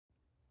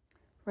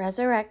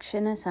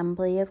Resurrection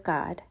Assembly of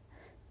God.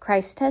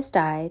 Christ has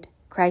died,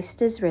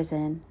 Christ is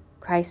risen,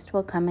 Christ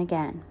will come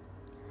again.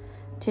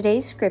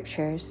 Today's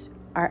scriptures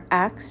are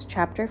Acts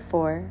chapter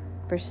 4,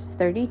 verse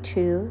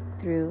 32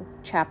 through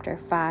chapter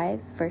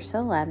 5, verse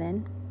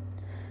 11,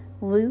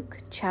 Luke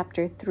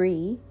chapter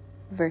 3,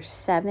 verse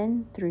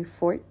 7 through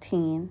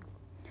 14,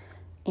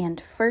 and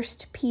 1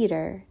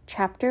 Peter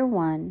chapter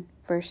 1,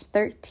 verse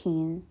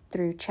 13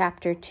 through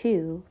chapter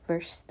 2,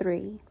 verse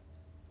 3.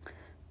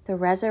 The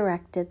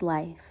resurrected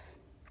life.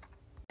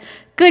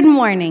 Good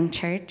morning,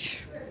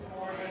 church. Good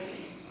morning.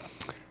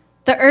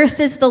 The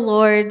earth is the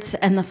Lord's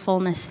and the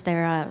fullness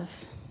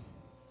thereof.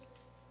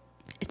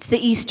 It's the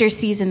Easter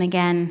season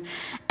again,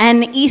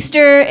 and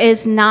Easter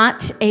is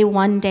not a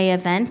one-day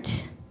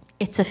event.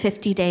 It's a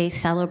 50-day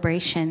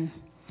celebration.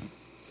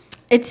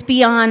 It's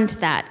beyond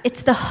that.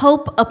 It's the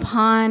hope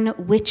upon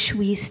which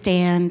we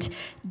stand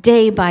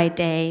day by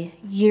day,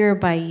 year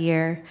by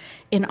year,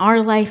 in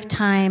our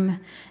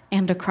lifetime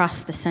and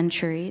across the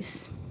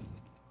centuries.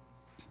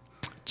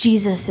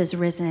 Jesus is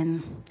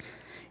risen.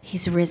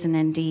 He's risen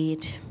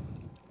indeed.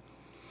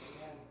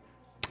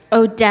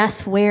 O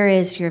death, where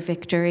is your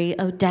victory?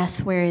 O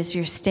death, where is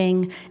your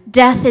sting?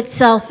 Death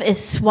itself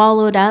is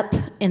swallowed up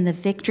in the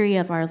victory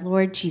of our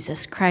Lord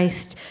Jesus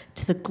Christ,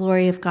 to the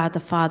glory of God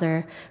the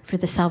Father, for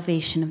the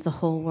salvation of the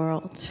whole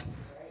world.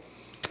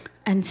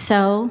 And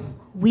so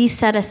we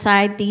set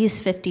aside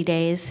these 50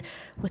 days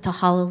with a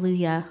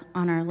hallelujah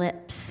on our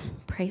lips.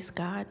 Praise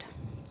God.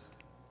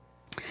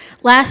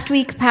 Last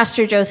week,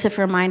 Pastor Joseph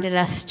reminded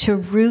us to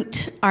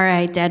root our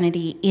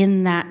identity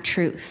in that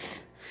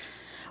truth.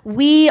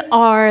 We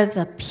are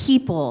the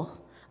people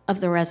of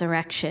the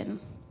resurrection.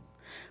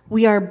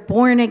 We are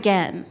born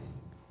again.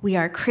 We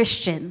are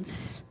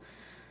Christians.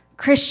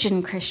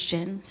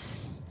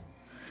 Christians.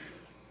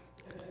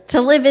 To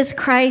live is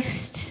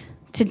Christ,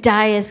 to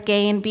die is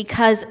gain,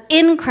 because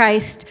in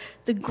Christ,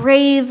 the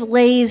grave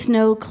lays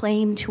no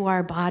claim to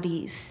our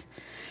bodies.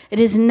 It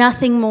is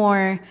nothing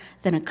more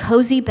than a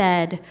cozy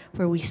bed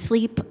where we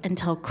sleep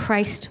until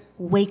Christ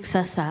wakes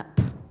us up.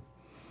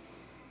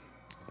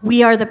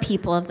 We are the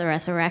people of the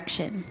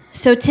resurrection.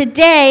 So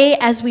today,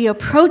 as we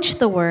approach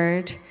the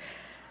word,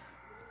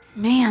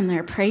 man,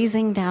 they're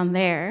praising down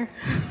there.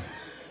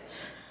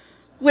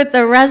 With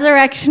the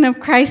resurrection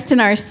of Christ in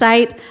our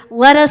sight,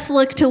 let us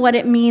look to what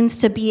it means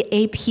to be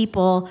a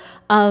people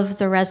of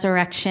the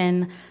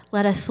resurrection.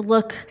 Let us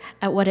look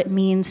at what it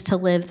means to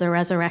live the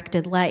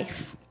resurrected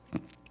life.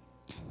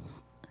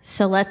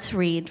 So let's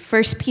read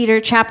 1 Peter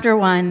chapter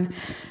 1,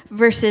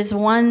 verses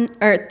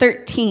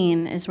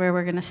 13 is where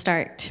we're going to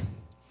start.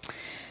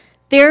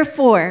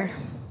 Therefore,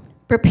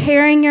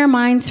 preparing your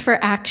minds for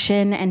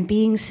action and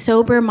being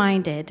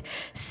sober-minded,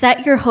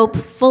 set your hope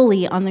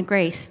fully on the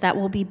grace that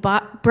will be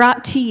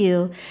brought to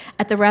you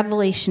at the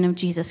revelation of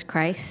Jesus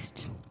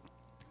Christ.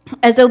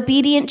 As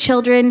obedient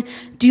children,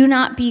 do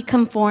not be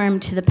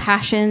conformed to the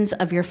passions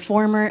of your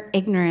former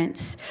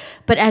ignorance,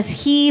 but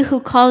as he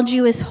who called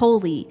you is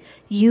holy,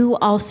 you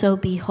also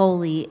be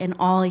holy in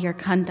all your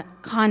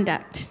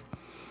conduct.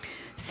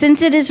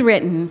 Since it is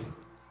written,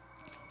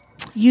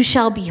 you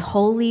shall be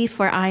holy,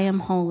 for I am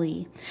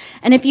holy.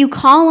 And if you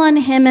call on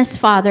him as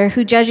Father,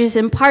 who judges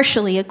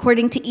impartially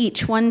according to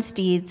each one's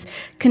deeds,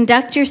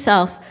 conduct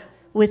yourself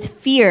with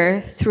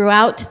fear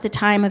throughout the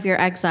time of your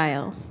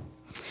exile,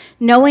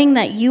 knowing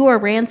that you are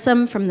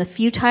ransomed from the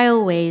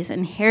futile ways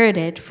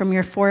inherited from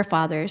your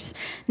forefathers,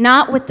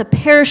 not with the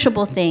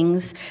perishable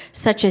things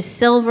such as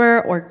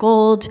silver or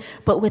gold,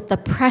 but with the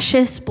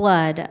precious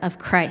blood of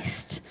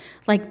Christ,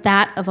 like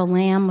that of a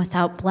lamb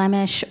without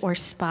blemish or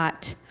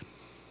spot.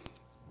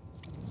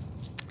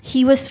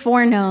 He was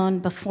foreknown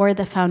before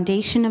the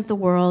foundation of the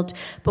world,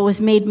 but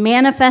was made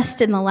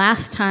manifest in the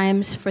last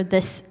times for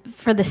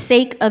the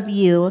sake of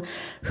you,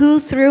 who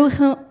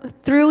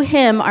through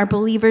him are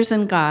believers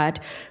in God,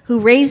 who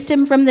raised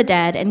him from the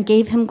dead and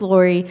gave him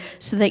glory,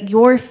 so that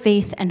your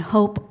faith and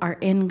hope are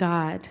in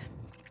God.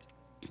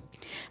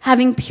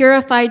 Having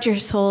purified your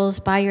souls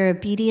by your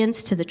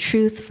obedience to the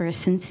truth for a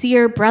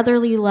sincere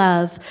brotherly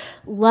love,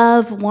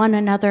 love one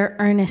another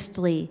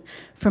earnestly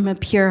from a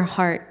pure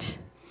heart.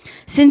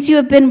 Since you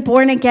have been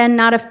born again,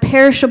 not of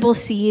perishable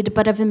seed,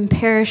 but of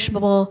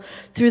imperishable,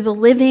 through the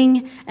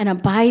living and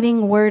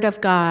abiding word of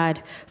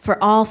God.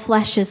 For all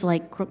flesh is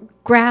like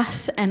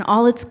grass, and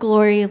all its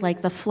glory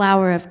like the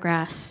flower of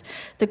grass.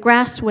 The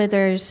grass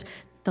withers,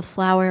 the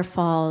flower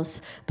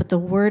falls, but the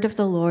word of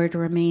the Lord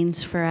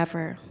remains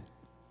forever.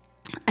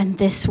 And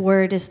this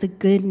word is the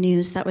good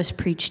news that was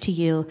preached to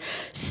you.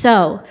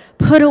 So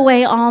put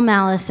away all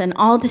malice and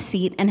all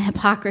deceit and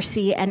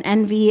hypocrisy and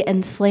envy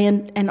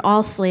and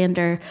all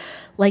slander.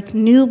 Like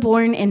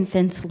newborn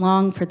infants,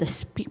 long for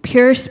the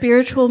pure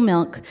spiritual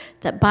milk,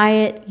 that by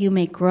it you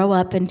may grow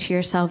up into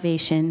your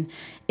salvation,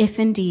 if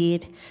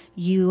indeed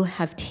you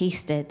have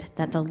tasted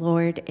that the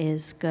Lord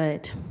is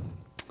good.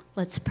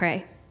 Let's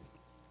pray.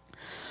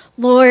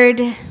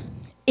 Lord,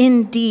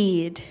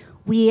 indeed,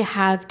 we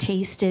have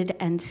tasted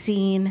and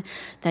seen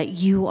that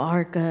you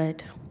are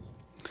good.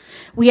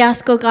 We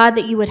ask, oh God,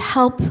 that you would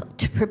help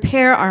to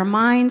prepare our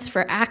minds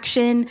for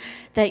action,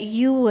 that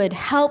you would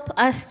help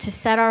us to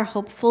set our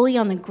hope fully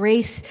on the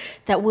grace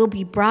that will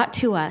be brought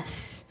to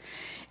us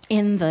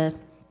in the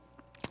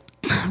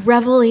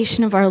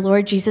revelation of our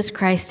Lord Jesus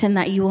Christ, and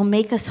that you will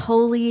make us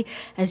holy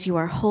as you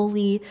are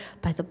holy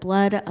by the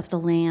blood of the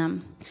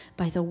Lamb,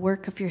 by the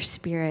work of your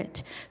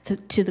Spirit,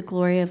 to the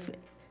glory of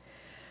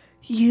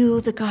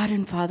you, the God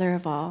and Father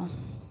of all.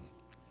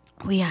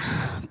 We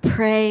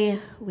pray,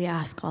 we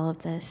ask all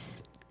of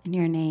this in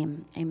your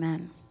name.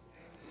 Amen.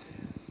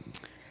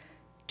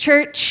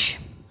 Church,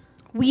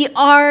 we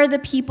are the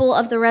people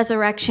of the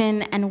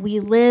resurrection, and we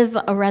live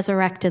a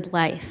resurrected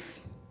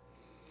life.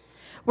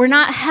 We're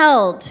not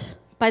held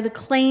by the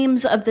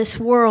claims of this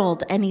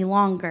world any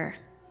longer.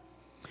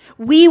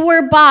 We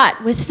were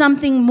bought with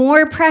something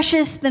more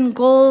precious than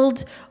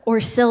gold or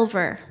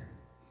silver.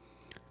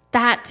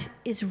 That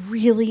is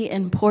really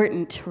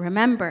important to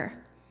remember.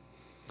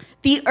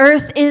 The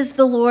earth is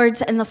the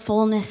Lord's and the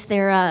fullness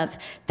thereof.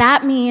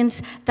 That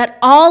means that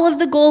all of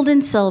the gold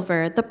and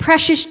silver, the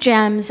precious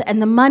gems,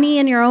 and the money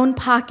in your own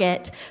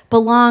pocket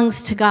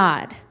belongs to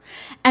God.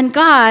 And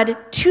God,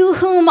 to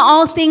whom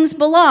all things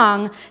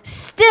belong,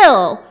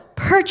 still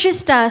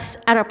purchased us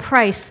at a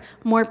price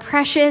more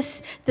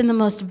precious than the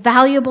most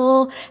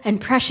valuable and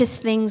precious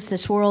things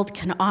this world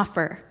can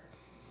offer.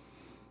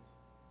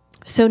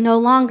 So no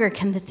longer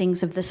can the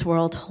things of this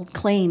world hold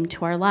claim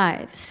to our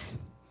lives.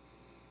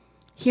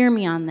 Hear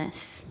me on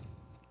this.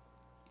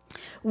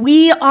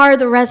 We are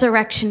the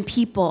resurrection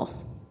people.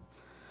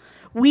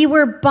 We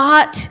were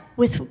bought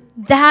with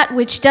that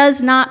which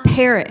does not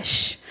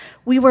perish.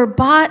 We were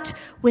bought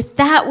with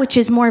that which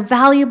is more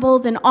valuable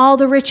than all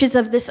the riches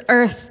of this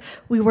earth.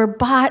 We were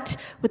bought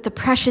with the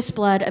precious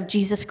blood of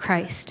Jesus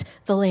Christ,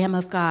 the Lamb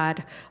of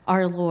God,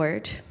 our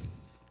Lord.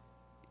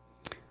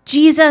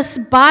 Jesus,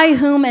 by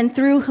whom and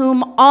through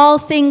whom all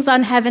things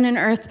on heaven and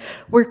earth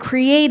were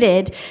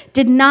created,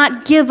 did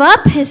not give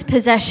up his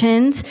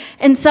possessions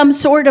in some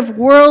sort of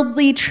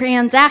worldly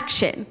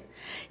transaction.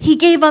 He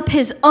gave up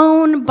his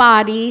own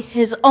body,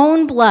 his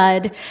own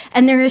blood,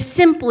 and there is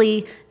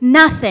simply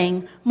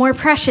nothing more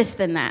precious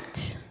than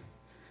that.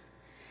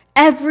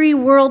 Every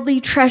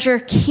worldly treasure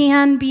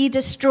can be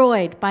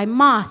destroyed by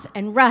moth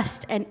and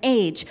rust and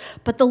age,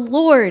 but the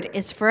Lord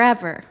is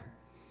forever.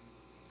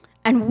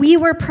 And we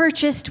were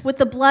purchased with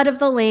the blood of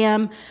the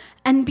Lamb,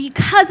 and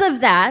because of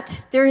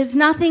that, there is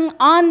nothing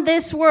on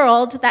this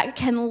world that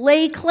can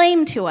lay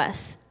claim to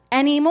us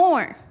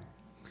anymore.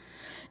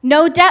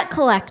 No debt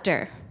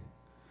collector,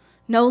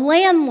 no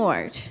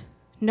landlord,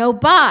 no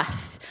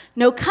boss,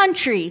 no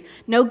country,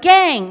 no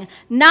gang,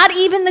 not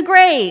even the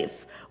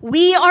grave.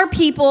 We are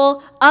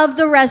people of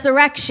the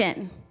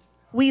resurrection.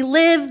 We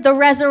live the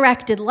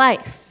resurrected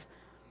life.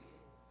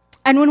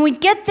 And when we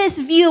get this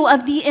view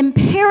of the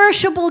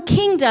imperishable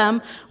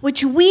kingdom,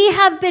 which we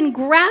have been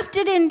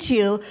grafted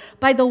into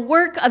by the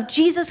work of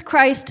Jesus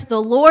Christ,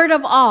 the Lord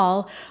of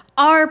all,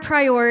 our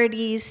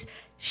priorities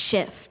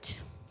shift.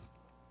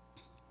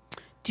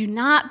 Do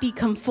not be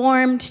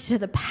conformed to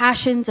the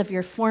passions of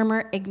your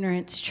former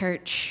ignorance,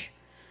 church.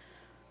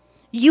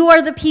 You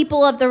are the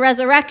people of the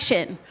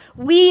resurrection.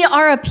 We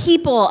are a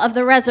people of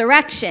the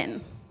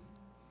resurrection.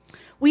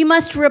 We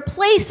must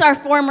replace our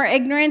former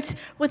ignorance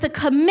with a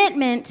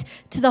commitment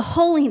to the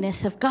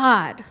holiness of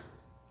God.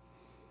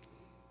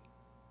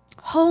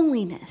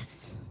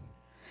 Holiness,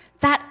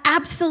 that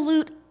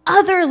absolute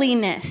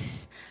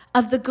otherliness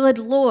of the good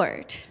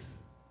Lord.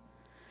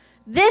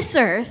 This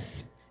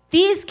earth,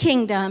 these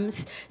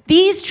kingdoms,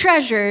 these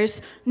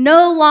treasures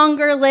no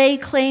longer lay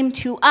claim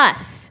to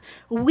us.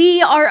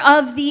 We are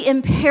of the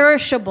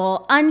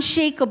imperishable,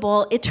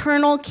 unshakable,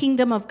 eternal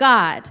kingdom of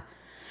God.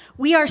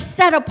 We are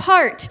set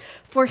apart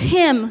for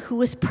him who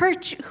has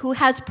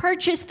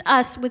purchased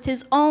us with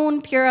his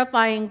own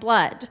purifying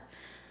blood.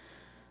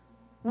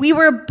 We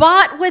were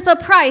bought with a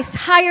price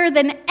higher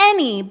than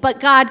any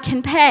but God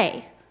can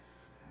pay.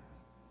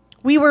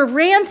 We were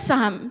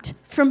ransomed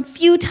from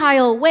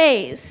futile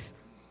ways.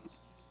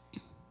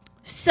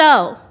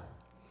 So,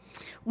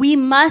 we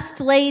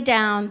must lay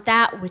down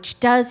that which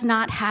does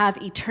not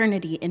have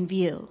eternity in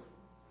view.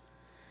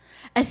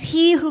 As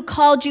he who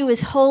called you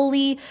is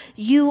holy,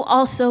 you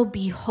also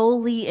be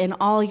holy in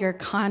all your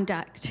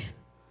conduct.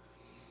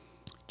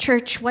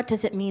 Church, what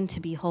does it mean to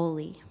be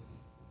holy?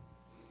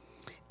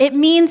 It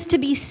means to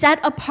be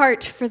set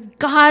apart for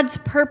God's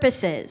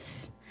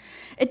purposes.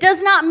 It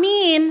does not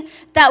mean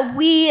that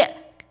we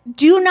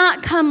do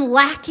not come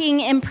lacking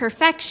in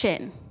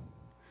perfection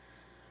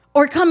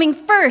or coming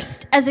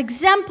first as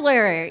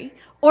exemplary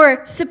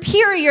or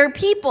superior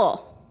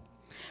people.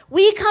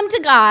 We come to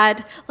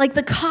God like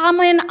the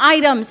common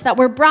items that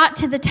were brought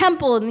to the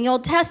temple in the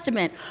Old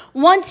Testament,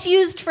 once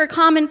used for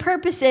common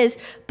purposes,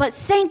 but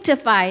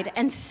sanctified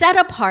and set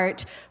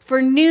apart for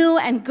new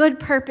and good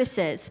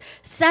purposes,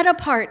 set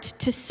apart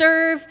to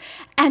serve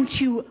and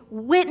to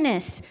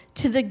witness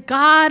to the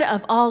God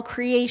of all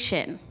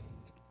creation.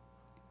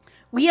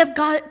 We have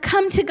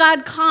come to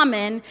God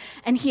common,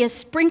 and he has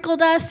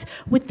sprinkled us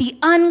with the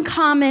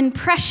uncommon,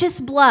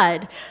 precious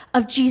blood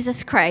of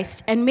Jesus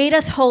Christ and made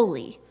us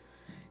holy.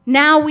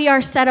 Now we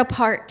are set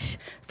apart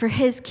for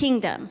his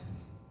kingdom.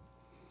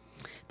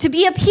 To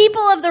be a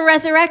people of the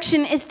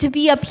resurrection is to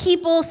be a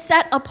people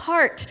set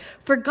apart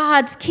for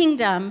God's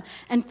kingdom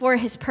and for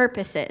his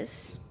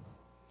purposes.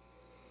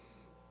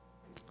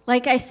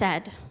 Like I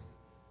said,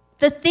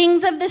 the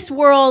things of this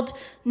world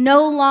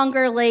no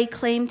longer lay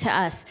claim to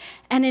us,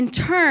 and in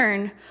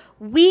turn,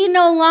 we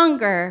no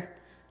longer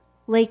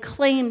lay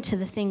claim to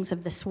the things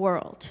of this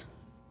world,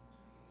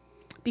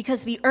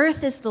 because the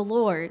earth is the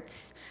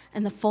Lord's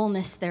and the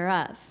fullness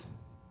thereof.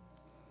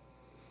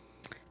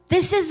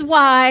 This is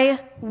why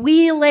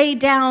we lay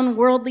down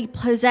worldly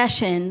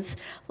possessions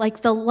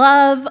like the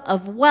love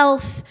of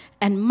wealth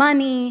and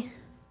money.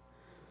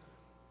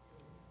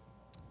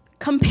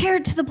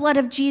 Compared to the blood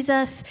of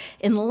Jesus,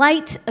 in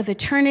light of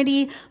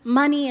eternity,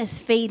 money is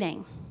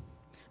fading.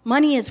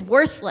 Money is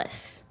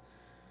worthless.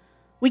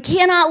 We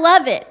cannot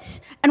love it,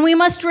 and we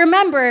must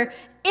remember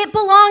it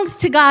belongs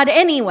to God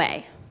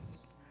anyway.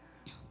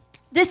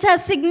 This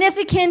has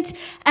significant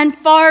and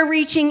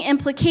far-reaching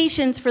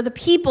implications for the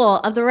people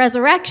of the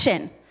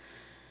resurrection.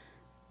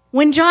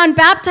 When John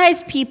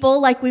baptized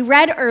people, like we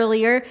read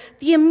earlier,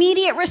 the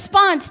immediate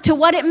response to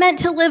what it meant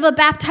to live a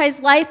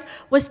baptized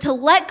life was to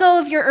let go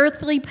of your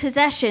earthly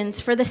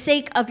possessions for the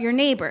sake of your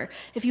neighbor.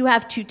 If you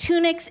have 2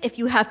 tunics, if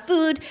you have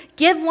food,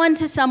 give one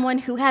to someone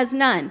who has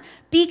none.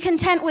 Be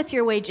content with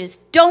your wages.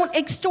 Don't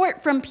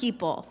extort from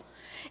people.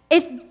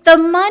 If the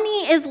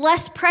money is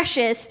less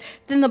precious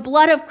than the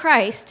blood of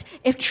Christ,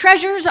 if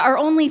treasures are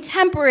only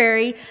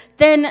temporary,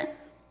 then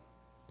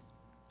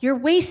you're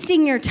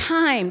wasting your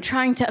time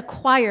trying to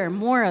acquire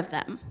more of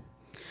them.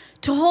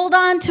 To hold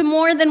on to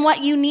more than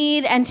what you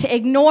need and to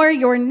ignore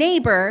your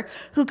neighbor,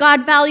 who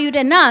God valued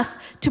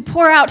enough to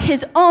pour out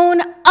his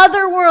own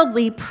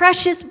otherworldly,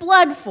 precious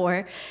blood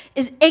for,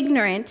 is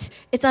ignorant,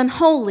 it's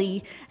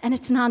unholy, and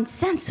it's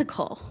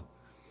nonsensical.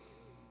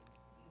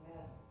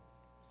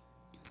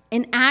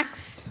 In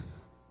Acts,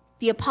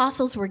 the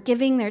apostles were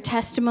giving their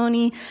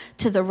testimony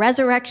to the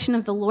resurrection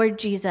of the Lord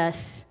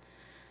Jesus.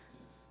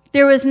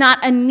 There was not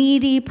a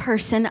needy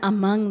person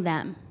among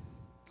them.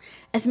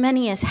 As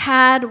many as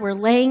had were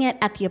laying it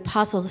at the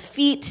apostles'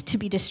 feet to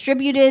be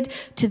distributed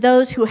to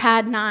those who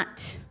had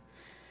not.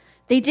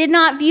 They did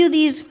not view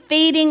these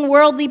fading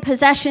worldly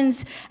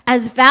possessions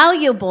as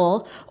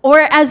valuable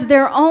or as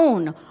their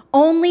own,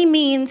 only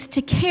means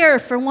to care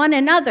for one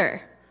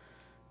another,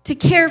 to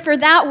care for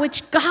that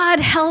which God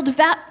held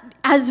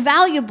as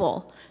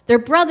valuable, their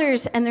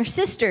brothers and their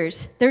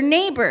sisters, their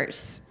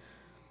neighbors,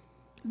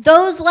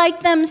 those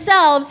like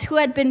themselves who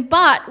had been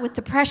bought with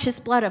the precious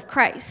blood of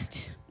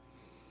Christ.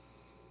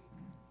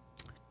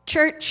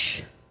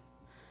 Church,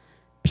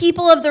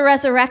 people of the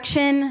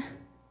resurrection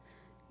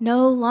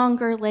no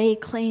longer lay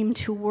claim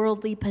to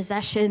worldly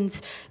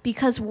possessions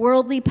because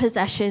worldly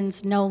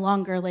possessions no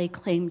longer lay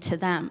claim to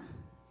them.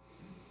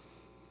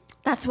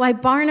 That's why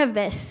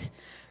Barnabas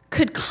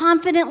could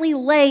confidently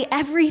lay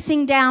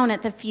everything down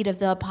at the feet of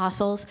the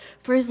apostles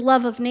for his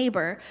love of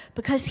neighbor,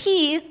 because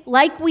he,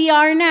 like we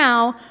are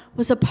now,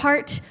 was a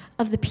part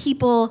of the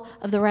people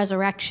of the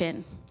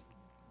resurrection.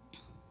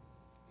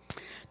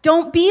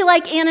 Don't be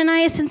like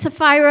Ananias and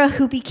Sapphira,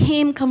 who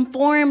became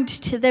conformed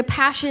to the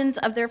passions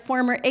of their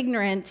former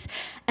ignorance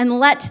and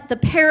let the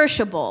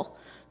perishable,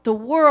 the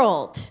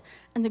world,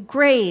 and the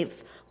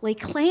grave lay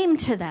claim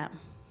to them.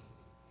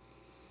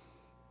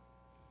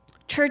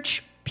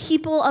 Church,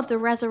 people of the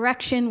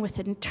resurrection with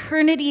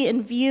eternity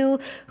in view,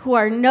 who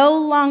are no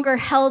longer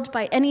held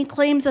by any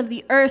claims of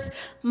the earth,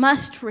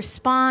 must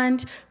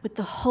respond with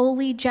the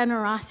holy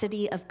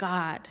generosity of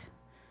God.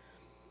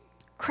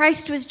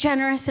 Christ was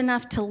generous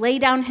enough to lay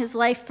down his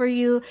life for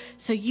you,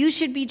 so you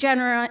should be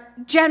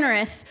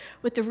generous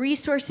with the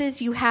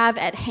resources you have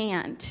at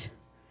hand.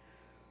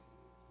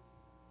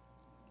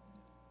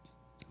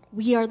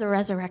 We are the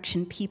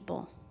resurrection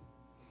people.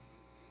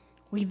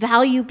 We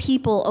value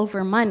people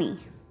over money.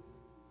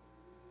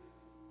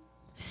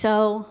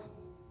 So,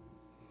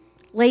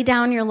 lay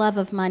down your love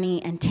of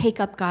money and take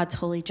up God's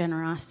holy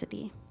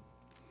generosity.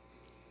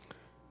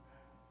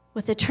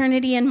 With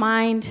eternity in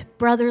mind,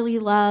 brotherly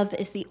love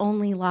is the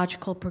only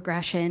logical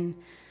progression.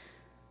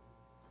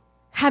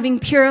 Having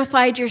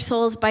purified your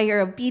souls by your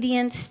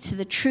obedience to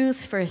the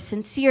truth for a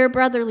sincere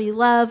brotherly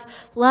love,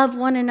 love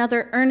one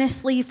another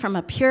earnestly from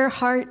a pure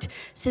heart,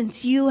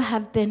 since you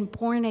have been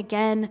born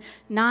again,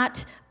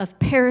 not of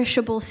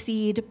perishable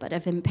seed, but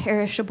of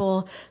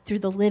imperishable, through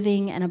the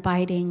living and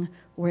abiding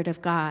Word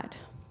of God.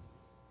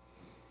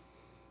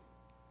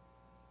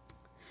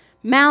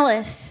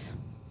 Malice,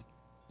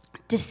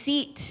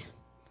 deceit,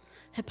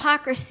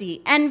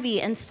 hypocrisy,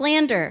 envy, and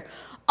slander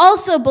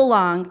also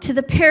belong to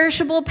the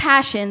perishable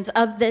passions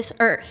of this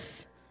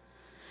earth.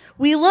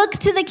 We look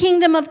to the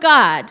kingdom of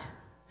God.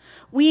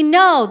 We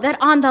know that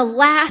on the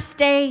last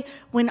day,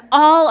 when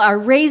all are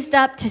raised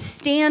up to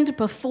stand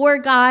before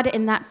God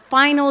in that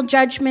final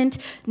judgment,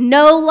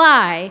 no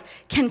lie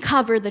can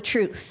cover the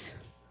truth.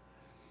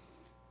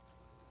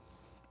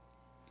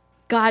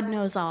 God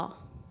knows all.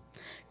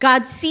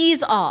 God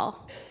sees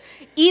all.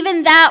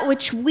 Even that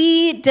which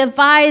we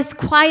devise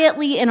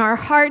quietly in our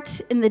hearts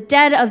in the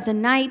dead of the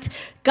night,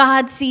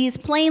 God sees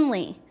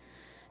plainly.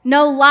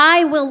 No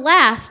lie will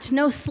last,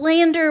 no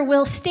slander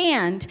will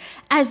stand,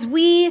 as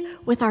we,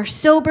 with our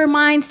sober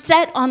minds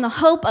set on the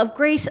hope of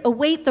grace,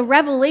 await the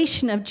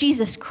revelation of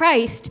Jesus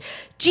Christ,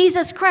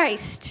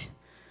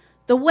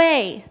 the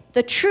way,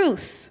 the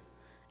truth,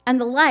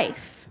 and the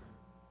life.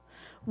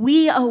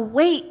 We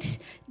await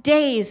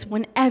days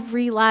when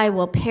every lie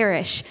will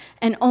perish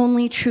and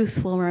only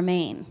truth will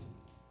remain.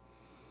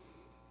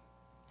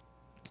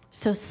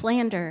 So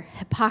slander,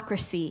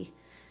 hypocrisy,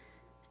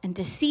 and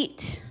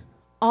deceit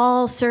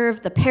all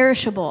serve the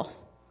perishable.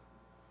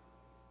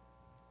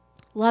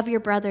 Love your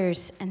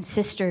brothers and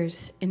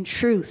sisters in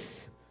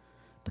truth,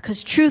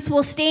 because truth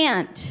will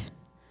stand.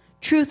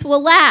 Truth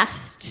will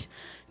last.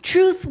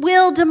 Truth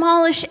will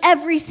demolish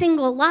every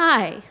single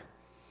lie.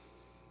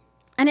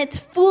 And it's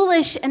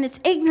foolish and it's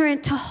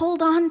ignorant to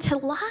hold on to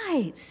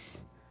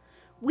lies.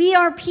 We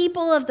are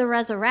people of the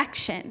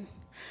resurrection.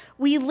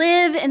 We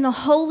live in the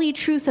holy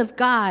truth of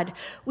God.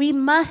 We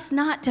must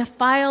not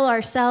defile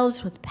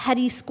ourselves with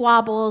petty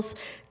squabbles,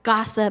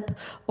 gossip,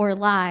 or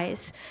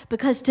lies.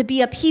 Because to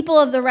be a people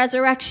of the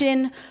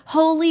resurrection,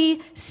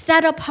 holy,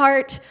 set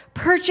apart,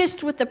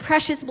 purchased with the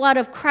precious blood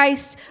of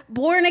Christ,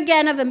 born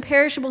again of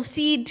imperishable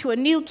seed to a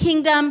new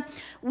kingdom,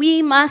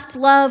 we must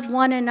love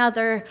one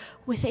another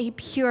with a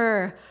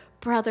pure,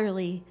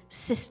 brotherly,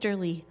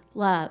 sisterly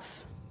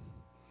love.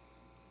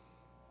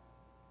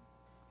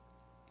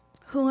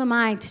 Who am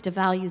I to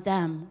devalue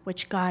them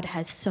which God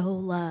has so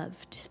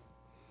loved?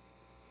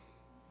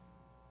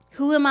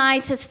 Who am I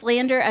to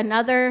slander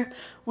another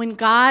when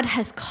God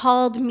has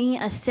called me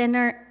a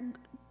sinner?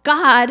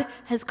 God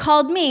has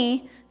called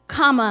me,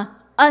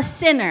 a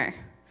sinner,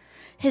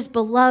 his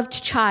beloved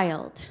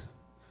child,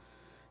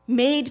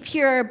 made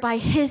pure by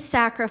his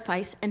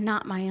sacrifice and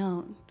not my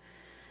own.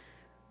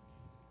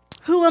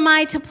 Who am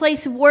I to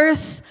place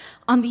worth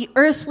on the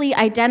earthly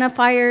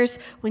identifiers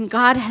when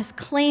God has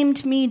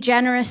claimed me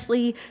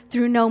generously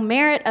through no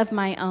merit of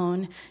my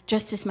own,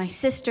 just as my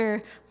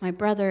sister, my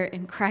brother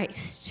in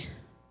Christ?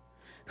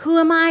 Who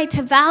am I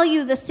to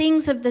value the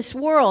things of this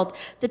world,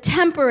 the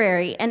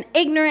temporary and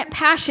ignorant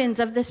passions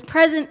of this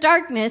present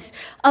darkness,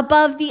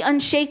 above the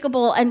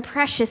unshakable and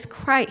precious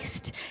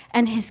Christ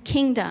and his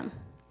kingdom?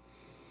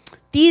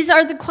 These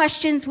are the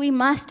questions we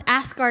must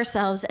ask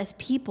ourselves as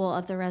people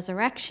of the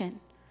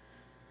resurrection.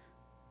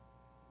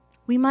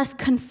 We must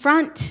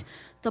confront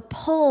the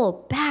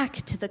pull back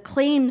to the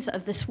claims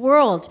of this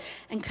world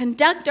and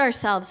conduct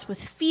ourselves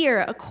with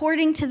fear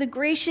according to the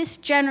gracious,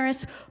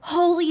 generous,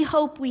 holy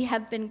hope we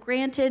have been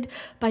granted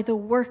by the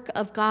work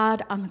of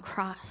God on the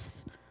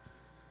cross.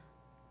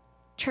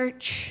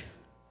 Church,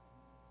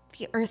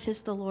 the earth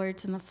is the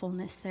Lord's and the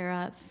fullness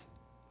thereof.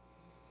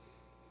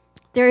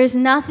 There is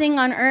nothing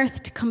on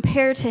earth to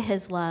compare to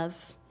his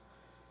love,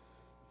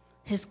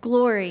 his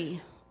glory,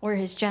 or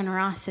his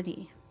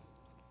generosity.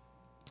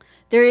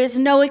 There is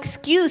no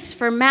excuse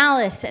for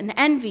malice and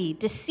envy,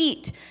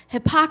 deceit,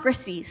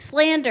 hypocrisy,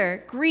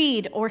 slander,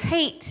 greed, or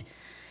hate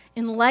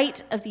in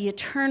light of the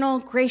eternal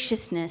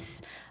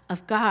graciousness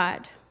of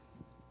God.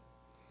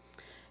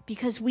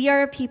 Because we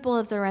are a people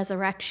of the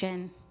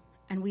resurrection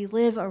and we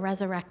live a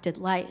resurrected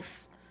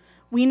life.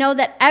 We know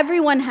that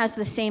everyone has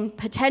the same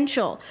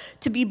potential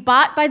to be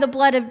bought by the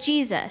blood of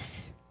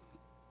Jesus,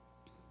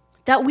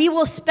 that we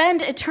will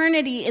spend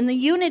eternity in the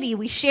unity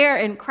we share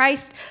in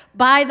Christ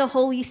by the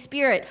Holy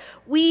Spirit.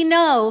 We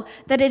know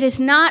that it is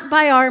not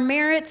by our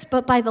merits,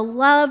 but by the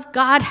love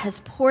God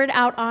has poured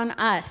out on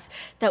us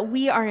that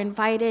we are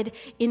invited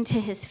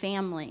into his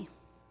family.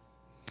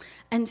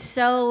 And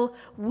so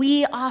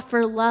we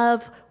offer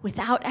love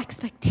without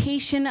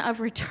expectation of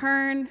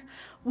return.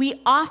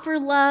 We offer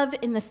love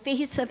in the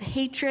face of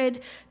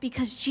hatred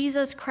because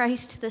Jesus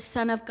Christ, the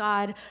Son of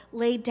God,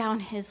 laid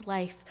down his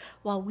life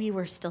while we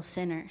were still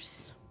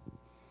sinners.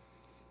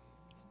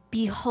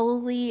 Be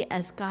holy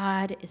as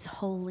God is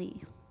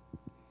holy.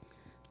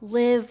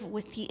 Live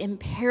with the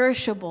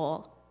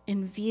imperishable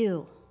in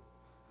view.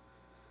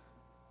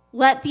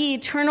 Let the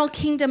eternal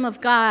kingdom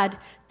of God,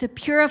 the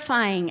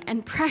purifying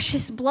and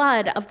precious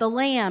blood of the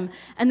Lamb,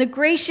 and the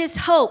gracious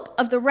hope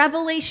of the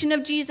revelation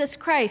of Jesus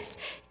Christ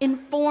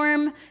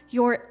inform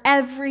your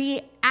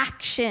every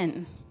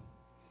action.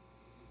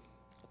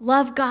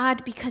 Love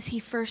God because he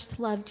first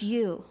loved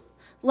you.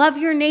 Love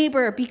your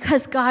neighbor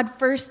because God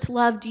first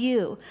loved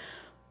you.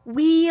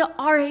 We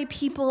are a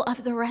people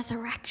of the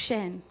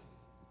resurrection.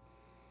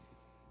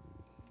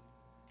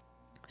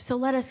 So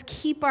let us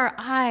keep our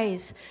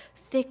eyes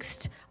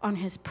fixed on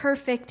his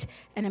perfect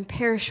and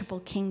imperishable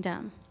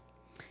kingdom,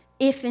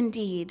 if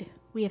indeed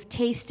we have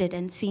tasted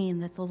and seen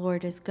that the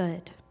Lord is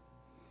good.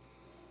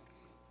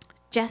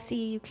 Jesse,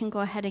 you can go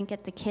ahead and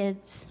get the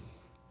kids.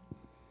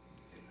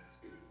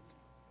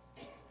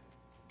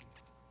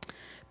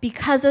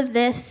 Because of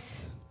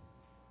this,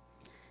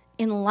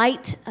 in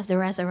light of the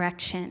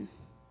resurrection,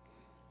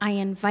 I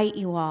invite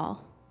you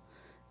all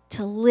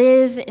to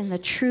live in the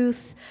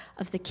truth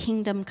of the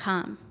kingdom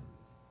come.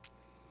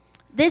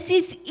 This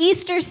is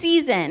Easter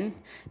season.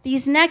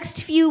 These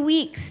next few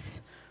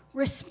weeks,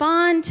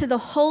 respond to the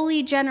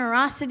holy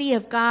generosity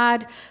of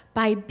God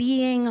by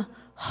being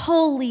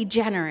wholly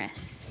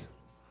generous.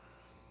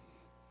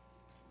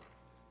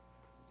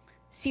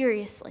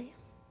 Seriously.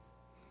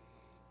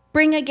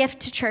 Bring a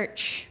gift to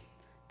church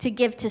to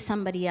give to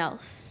somebody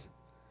else.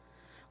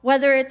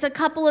 Whether it's a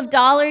couple of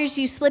dollars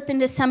you slip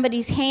into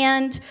somebody's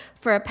hand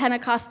for a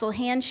Pentecostal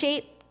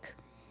handshake,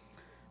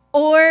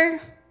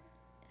 or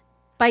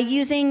by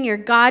using your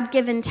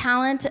God-given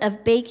talent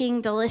of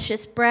baking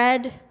delicious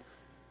bread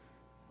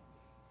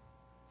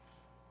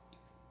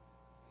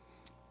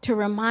to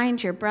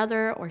remind your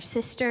brother or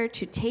sister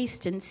to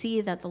taste and see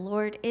that the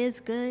Lord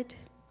is good.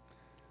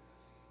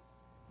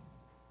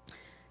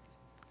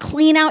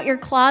 Clean out your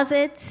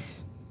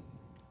closets.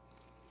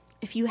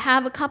 If you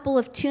have a couple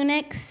of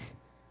tunics,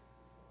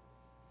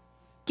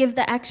 give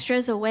the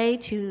extras away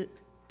to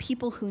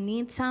people who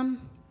need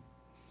some.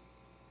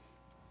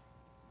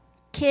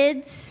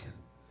 Kids,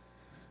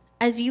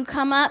 as you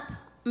come up,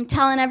 I'm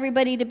telling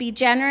everybody to be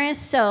generous,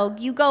 so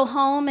you go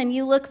home and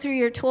you look through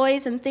your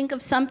toys and think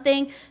of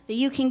something that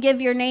you can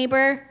give your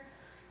neighbor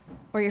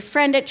or your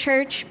friend at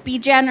church. Be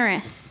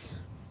generous.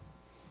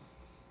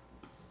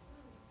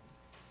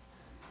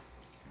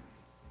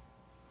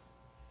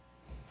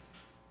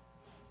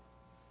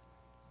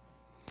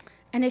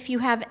 And if you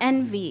have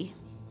envy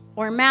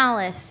or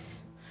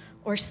malice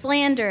or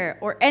slander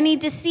or any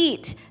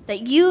deceit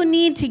that you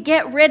need to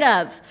get rid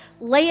of,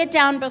 lay it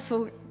down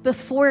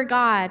before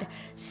God.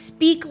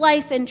 Speak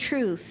life and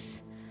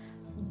truth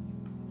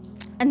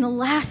and the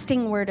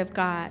lasting word of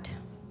God.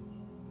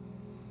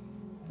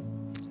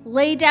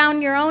 Lay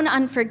down your own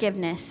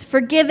unforgiveness.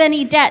 Forgive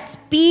any debts.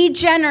 Be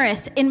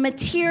generous in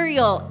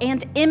material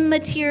and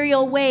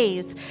immaterial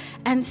ways.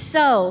 And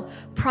so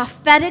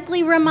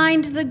prophetically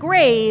remind the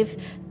grave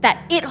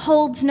that it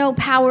holds no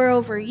power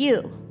over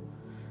you.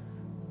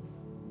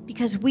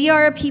 Because we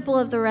are a people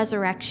of the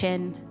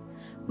resurrection.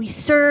 We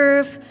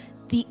serve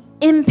the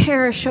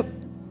imperishable,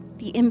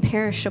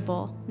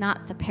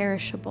 not the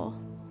perishable.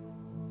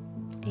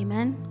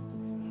 Amen?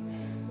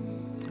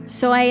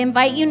 So I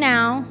invite you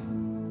now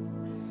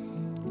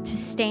to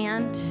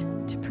stand,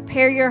 to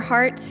prepare your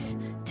hearts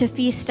to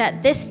feast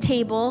at this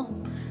table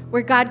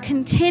where God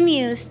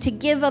continues to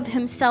give of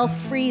himself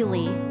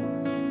freely.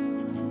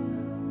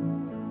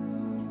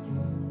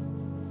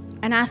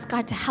 And ask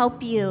God to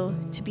help you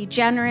to be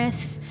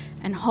generous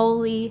and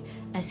holy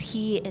as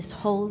he is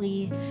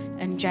holy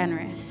and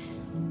generous.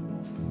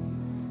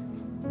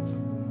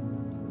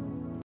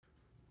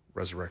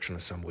 Resurrection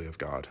Assembly of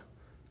God.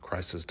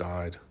 Christ has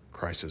died.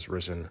 Christ has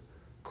risen.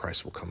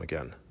 Christ will come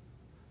again.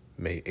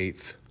 May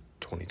 8th,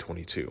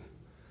 2022.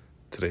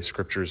 Today's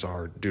scriptures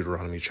are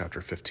Deuteronomy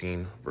chapter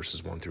 15,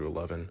 verses 1 through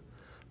 11,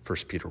 1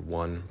 Peter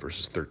 1,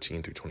 verses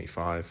 13 through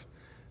 25,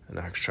 and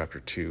Acts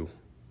chapter 2,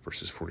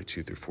 verses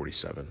 42 through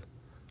 47.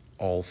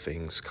 All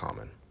things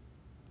common.